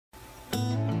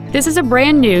This is a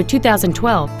brand new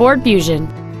 2012 Ford Fusion.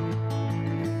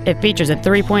 It features a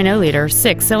 3.0-liter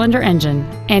six-cylinder engine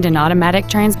and an automatic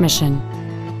transmission.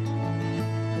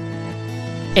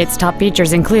 Its top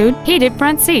features include heated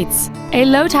front seats, a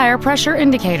low tire pressure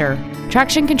indicator,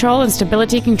 traction control and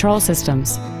stability control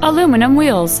systems, aluminum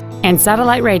wheels, and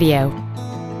satellite radio.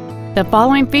 The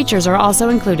following features are also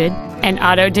included: an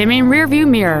auto-dimming rear-view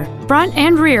mirror, front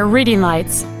and rear reading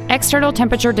lights, external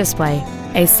temperature display,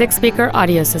 a 6-speaker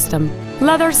audio system,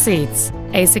 leather seats,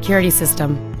 a security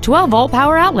system, 12-volt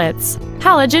power outlets,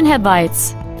 halogen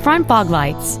headlights, front fog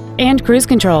lights, and cruise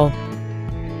control.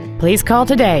 Please call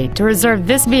today to reserve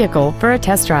this vehicle for a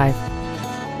test drive.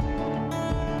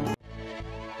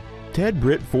 Ted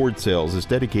Britt Ford Sales is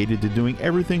dedicated to doing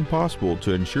everything possible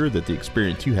to ensure that the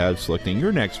experience you have selecting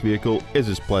your next vehicle is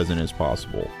as pleasant as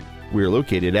possible. We are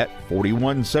located at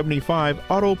 4175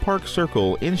 Auto Park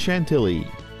Circle in Chantilly.